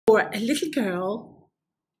for a little girl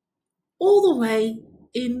all the way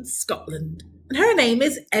in Scotland. And her name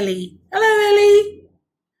is Ellie. Hello, Ellie.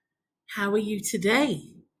 How are you today?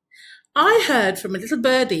 I heard from a little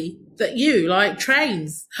birdie that you like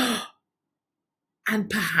trains. And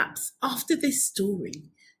perhaps after this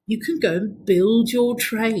story, you can go and build your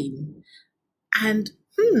train. And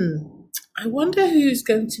I wonder who's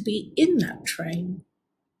going to be in that train.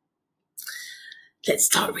 Let's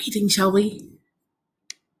start reading, shall we?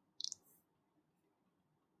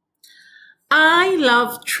 I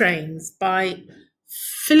Love Trains by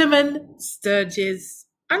Philemon Sturges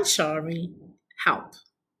and Shari. Help.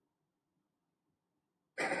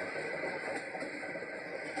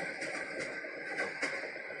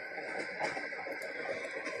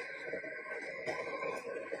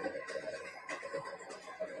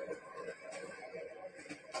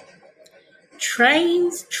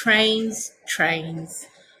 Trains, trains, trains.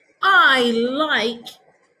 I like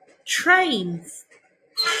trains.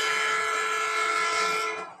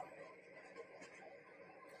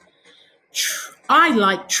 I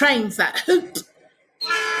like trains that hoot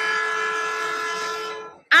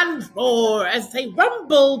and roar as they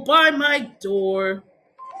rumble by my door.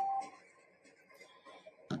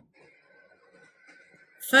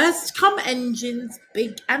 First come engines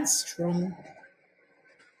big and strong,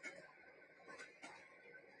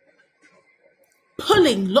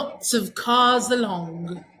 pulling lots of cars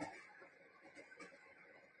along.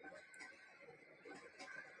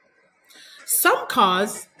 Some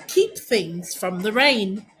cars keep things from the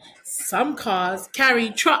rain. Some cars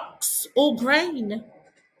carry trucks or grain.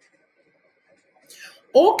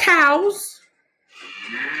 Or cows.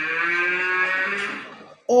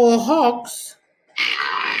 Or hogs.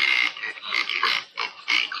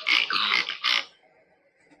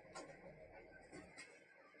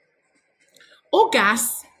 Or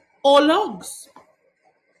gas or logs.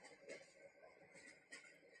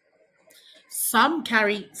 Some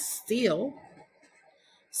carry steel.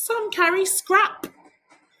 Some carry scrap.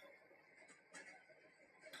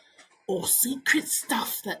 Or secret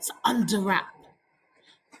stuff that's under wrap.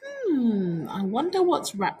 I wonder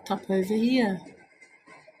what's wrapped up over here.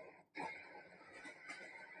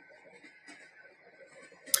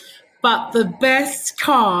 But the best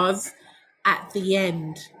cars at the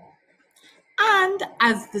end. And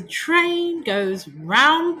as the train goes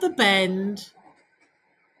round the bend,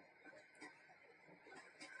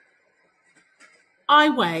 I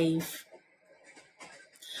wave.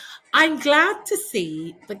 I'm glad to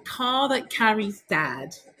see the car that carries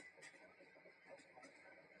Dad.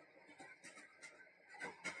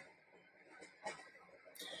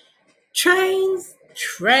 Trains,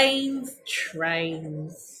 trains,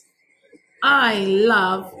 trains. I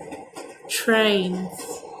love trains.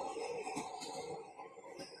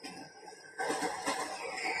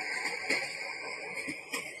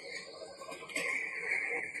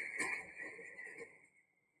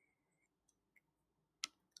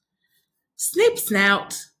 Snip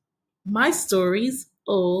snout, my story's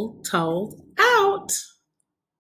all told out.